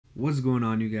What's going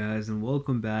on, you guys, and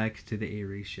welcome back to the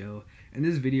Aray Show. In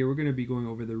this video, we're going to be going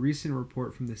over the recent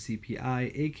report from the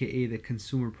CPI, aka the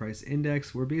Consumer Price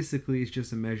Index, where basically it's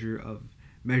just a measure of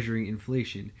measuring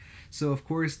inflation. So, of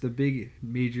course, the big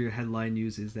major headline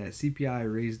news is that CPI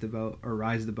rised about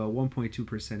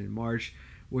 1.2% in March,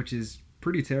 which is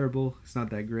pretty terrible. It's not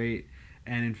that great.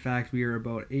 And in fact, we are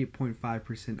about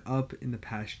 8.5% up in the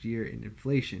past year in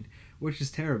inflation, which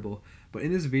is terrible. But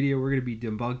in this video, we're going to be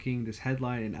debunking this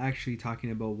headline and actually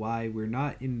talking about why we're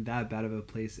not in that bad of a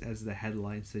place as the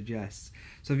headline suggests.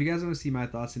 So if you guys want to see my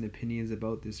thoughts and opinions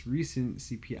about this recent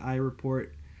CPI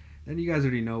report, then you guys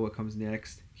already know what comes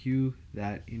next. Cue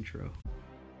that intro.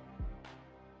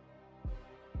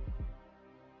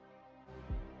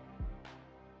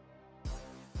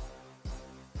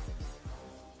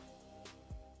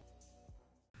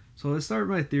 So let's start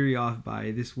my theory off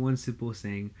by this one simple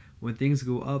saying: when things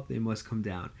go up, they must come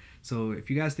down. So if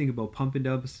you guys think about pump and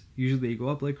dumps, usually they go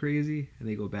up like crazy and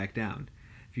they go back down.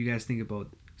 If you guys think about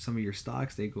some of your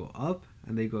stocks, they go up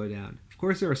and they go down. Of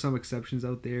course, there are some exceptions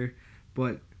out there,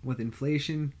 but with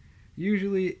inflation,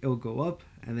 usually it'll go up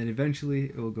and then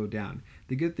eventually it will go down.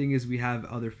 The good thing is we have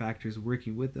other factors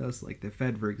working with us, like the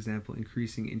Fed, for example,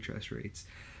 increasing interest rates.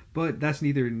 But that's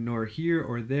neither nor here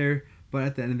or there. But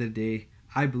at the end of the day,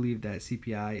 I believe that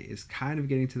CPI is kind of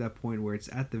getting to that point where it's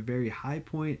at the very high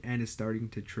point and is starting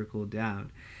to trickle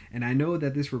down. And I know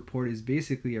that this report is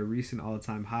basically a recent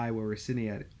all-time high where we're sitting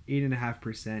at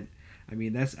 8.5%. I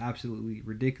mean, that's absolutely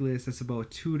ridiculous. That's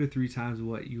about 2 to 3 times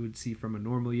what you would see from a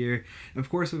normal year. And of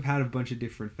course, we've had a bunch of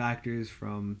different factors,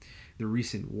 from the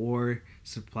recent war,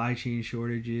 supply chain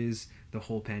shortages, the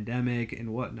whole pandemic,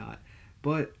 and whatnot.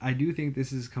 But I do think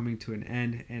this is coming to an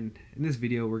end, and in this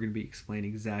video we're going to be explaining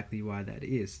exactly why that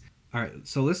is. Alright,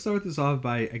 so let's start this off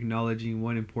by acknowledging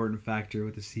one important factor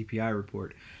with the CPI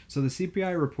report. So the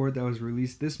CPI report that was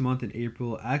released this month in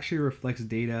April actually reflects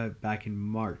data back in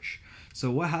March. So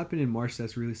what happened in March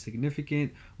that's really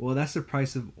significant? Well, that's the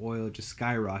price of oil just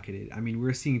skyrocketed. I mean,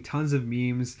 we're seeing tons of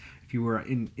memes. If you were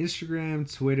in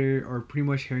Instagram, Twitter, or pretty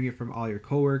much hearing it from all your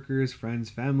coworkers,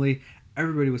 friends, family,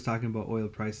 everybody was talking about oil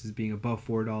prices being above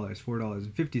 $4,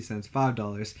 $4.50,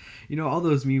 $5. You know, all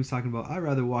those memes talking about, I'd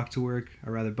rather walk to work, I'd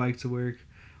rather bike to work,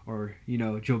 or, you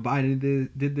know, Joe Biden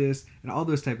did this, and all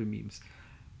those type of memes.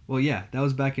 Well, yeah, that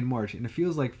was back in March, and it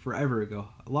feels like forever ago.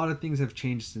 A lot of things have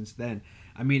changed since then.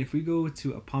 I mean, if we go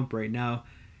to a pump right now,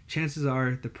 chances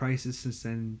are the prices since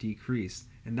then decreased.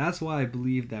 And that's why I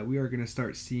believe that we are going to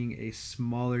start seeing a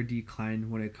smaller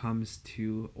decline when it comes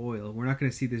to oil. We're not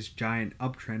going to see this giant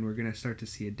uptrend. We're going to start to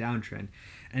see a downtrend.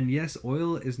 And yes,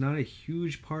 oil is not a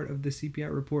huge part of the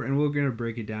CPI report, and we're going to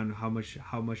break it down how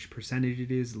much percentage it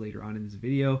is later on in this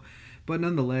video. But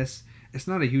nonetheless, it's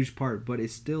not a huge part, but it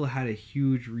still had a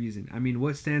huge reason. I mean,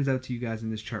 what stands out to you guys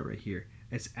in this chart right here?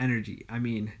 It's energy. I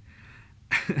mean,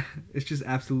 it's just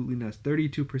absolutely nuts.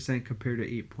 32% compared to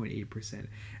 8.8%.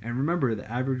 And remember, the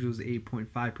average was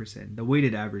 8.5%, the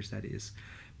weighted average, that is.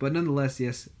 But nonetheless,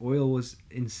 yes, oil was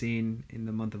insane in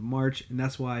the month of March, and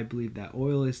that's why I believe that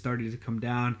oil is starting to come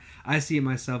down. I see it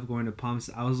myself going to pumps.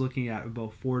 I was looking at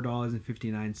about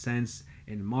 $4.59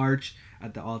 in March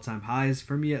at the all-time highs,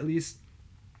 for me at least.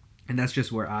 And that's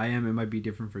just where I am. It might be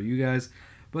different for you guys.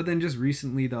 But then just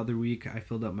recently, the other week, I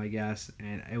filled up my gas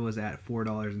and it was at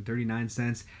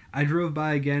 $4.39. I drove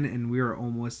by again and we were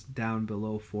almost down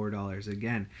below $4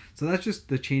 again. So that's just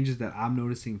the changes that I'm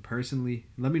noticing personally.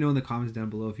 Let me know in the comments down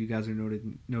below if you guys are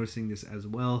noticing this as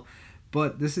well.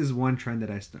 But this is one trend that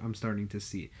I'm starting to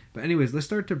see. But anyways, let's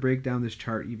start to break down this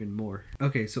chart even more.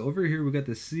 Okay, so over here we got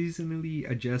the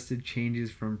seasonally adjusted changes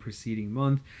from preceding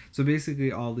month. So basically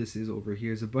all this is over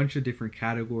here is a bunch of different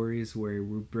categories where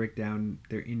we break down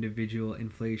their individual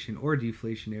inflation or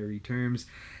deflationary terms.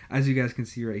 As you guys can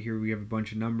see right here, we have a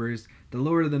bunch of numbers. The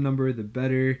lower the number, the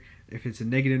better. If it's a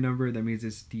negative number, that means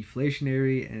it's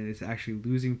deflationary and it's actually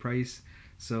losing price.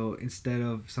 So instead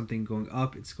of something going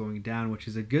up, it's going down, which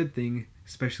is a good thing,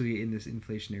 especially in this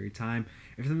inflationary time.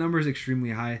 If the number is extremely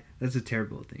high, that's a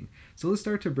terrible thing. So let's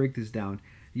start to break this down.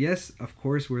 Yes, of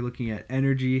course, we're looking at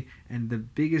energy, and the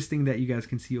biggest thing that you guys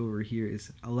can see over here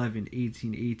is 11,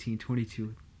 18, 18,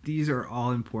 22. These are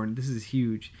all important. This is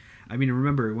huge. I mean,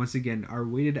 remember, once again, our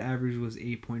weighted average was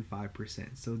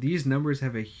 8.5%. So these numbers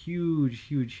have a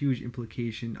huge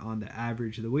implication on the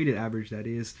average, the weighted average, that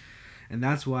is. And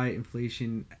that's why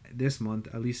inflation this month,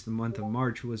 at least the month of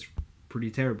March, was pretty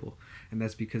terrible. And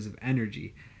that's because of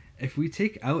energy. If we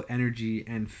take out energy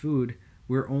and food,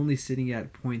 we're only sitting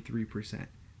at 0.3%.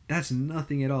 That's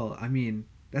nothing at all. I mean,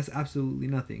 That's absolutely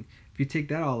nothing. If you take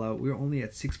that all out, we're only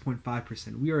at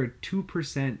 6.5%. We are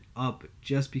 2% up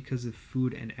just because of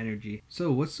food and energy.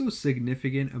 So what's so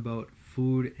significant about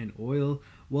food and oil?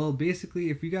 Well, basically,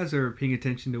 if you guys are paying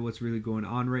attention to what's really going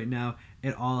on right now,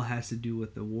 it all has to do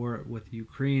with the war with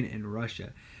Ukraine and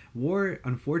Russia. War,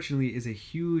 unfortunately, is a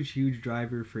huge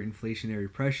driver for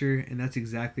inflationary pressure, and that's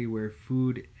exactly where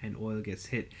food and oil gets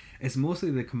hit. It's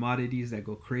mostly the commodities that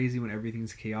go crazy when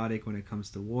everything's chaotic when it comes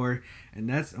to war, and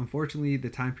that's unfortunately the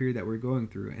time period that we're going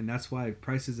through, and that's why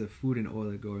prices of food and oil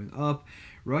are going up.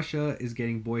 Russia is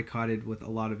getting boycotted with a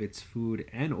lot of its food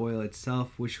and oil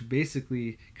itself, which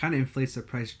basically kind of inflates the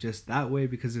price just that way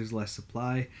because there's less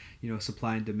supply,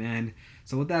 supply and demand.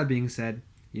 So with that being said,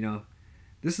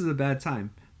 this is a bad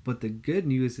time. But the good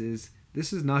news is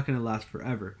this is not going to last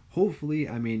forever. Hopefully,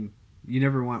 you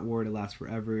never want war to last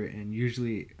forever, and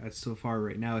usually, so far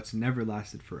right now, it's never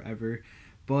lasted forever.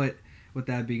 But with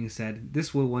that being said,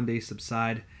 this will one day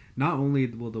subside. Not only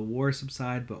will the war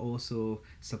subside, but also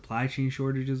supply chain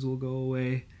shortages will go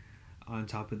away. On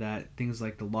top of that, things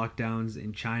like the lockdowns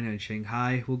in China and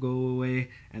Shanghai will go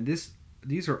away. And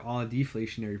these are all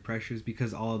deflationary pressures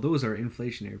because all of those are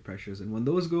inflationary pressures. And when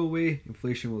those go away,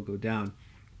 inflation will go down.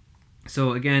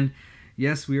 So again,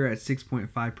 yes, we are at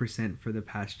 6.5% for the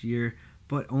past year,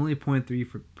 but only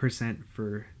 0.3%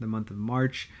 for the month of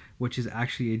March, which is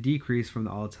actually a decrease from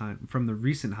the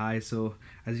recent high. So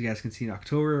as you guys can see, in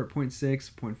October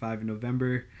 0.6, 0.5 in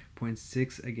November,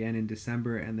 0.6 again in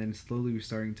December, and then slowly we're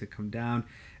starting to come down.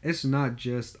 It's not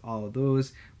just all of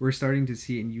those. We're starting to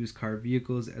see it in used car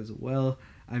vehicles as well.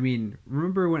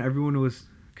 Remember when everyone was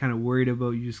kind of worried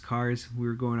about used cars? We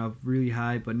were going up really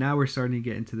high, but now we're starting to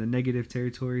get into the negative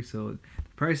territory. So the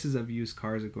prices of used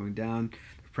cars are going down.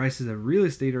 The prices of real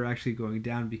estate are actually going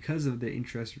down because of the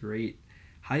interest rate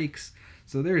hikes.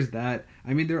 So there's that.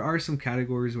 There are some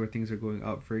categories where things are going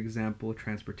up, for example,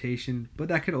 transportation, but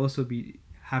that could also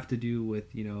have to do with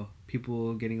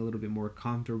people getting a little bit more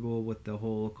comfortable with the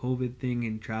whole COVID thing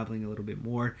and traveling a little bit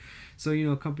more.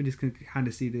 So companies can kind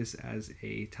of see this as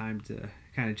a time to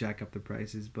kind of jack up the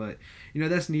prices, but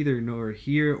that's neither nor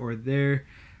here or there.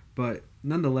 But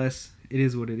nonetheless, it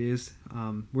is what it is.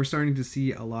 We're starting to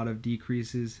see a lot of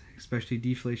decreases, especially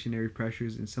deflationary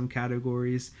pressures in some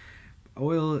categories.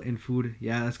 Oil and food,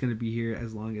 yeah, that's going to be here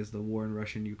as long as the war in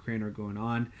Russia and Ukraine are going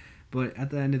on. But at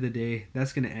the end of the day,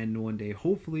 that's going to end one day,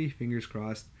 hopefully, fingers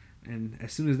crossed. And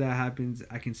as soon as that happens,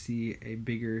 I can see a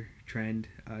bigger trend,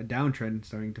 downtrend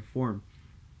starting to form.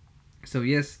 So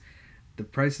yes, the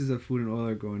prices of food and oil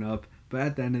are going up, but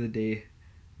at the end of the day,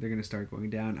 they're going to start going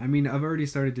down. I've already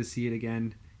started to see it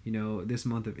again. This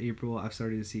month of April, I've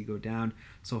started to see it go down.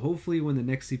 So hopefully when the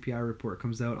next CPI report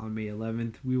comes out on May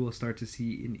 11th, we will start to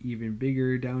see an even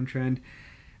bigger downtrend.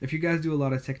 If you guys do a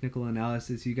lot of technical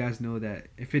analysis, you guys know that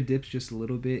if it dips just a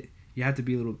little bit, you have to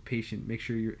be a little patient. Make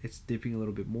sure it's dipping a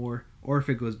little bit more, or if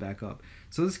it goes back up.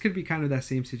 So this could be kind of that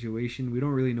same situation. We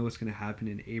don't really know what's going to happen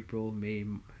in April, May,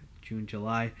 June,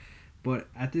 July. But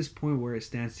at this point where it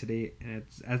stands today, and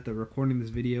as the recording this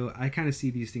video, I kind of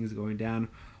see these things going down.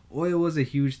 Oil was a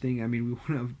huge thing. We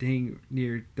went up dang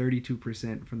near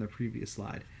 32% from the previous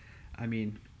slide.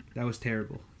 That was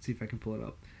terrible. Let's see if I can pull it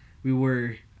up. We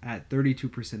were at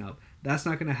 32% up. That's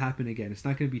not going to happen again. It's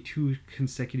not going to be 2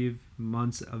 consecutive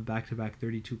months of back-to-back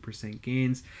 32%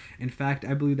 gains. In fact,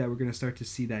 I believe that we're going to start to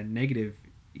see that negative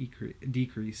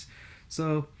decrease.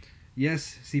 So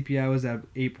yes, CPI was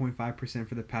at 8.5%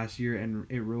 for the past year, and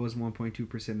it rose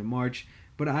 1.2% in March.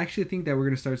 But I actually think that we're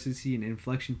going to start to see an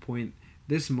inflection point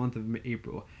this month of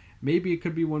April. Maybe it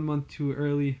could be 1 month too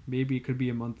early. Maybe it could be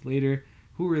a month later.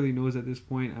 Who really knows at this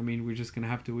point? We're just going to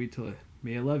have to wait till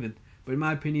May 11th. But in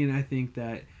my opinion, I think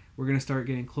that we're going to start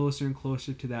getting closer and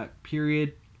closer to that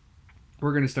period.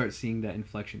 We're going to start seeing that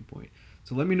inflection point.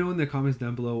 So let me know in the comments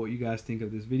down below what you guys think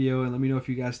of this video, and let me know if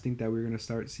you guys think that we're going to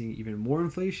start seeing even more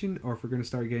inflation, or if we're going to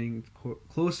start getting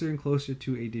closer and closer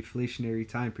to a deflationary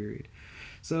time period.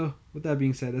 So with that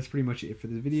being said, that's pretty much it for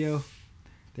this video.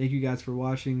 Thank you guys for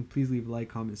watching. Please leave a like,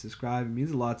 comment, subscribe. It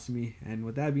means a lot to me. And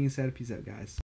with that being said, peace out, guys.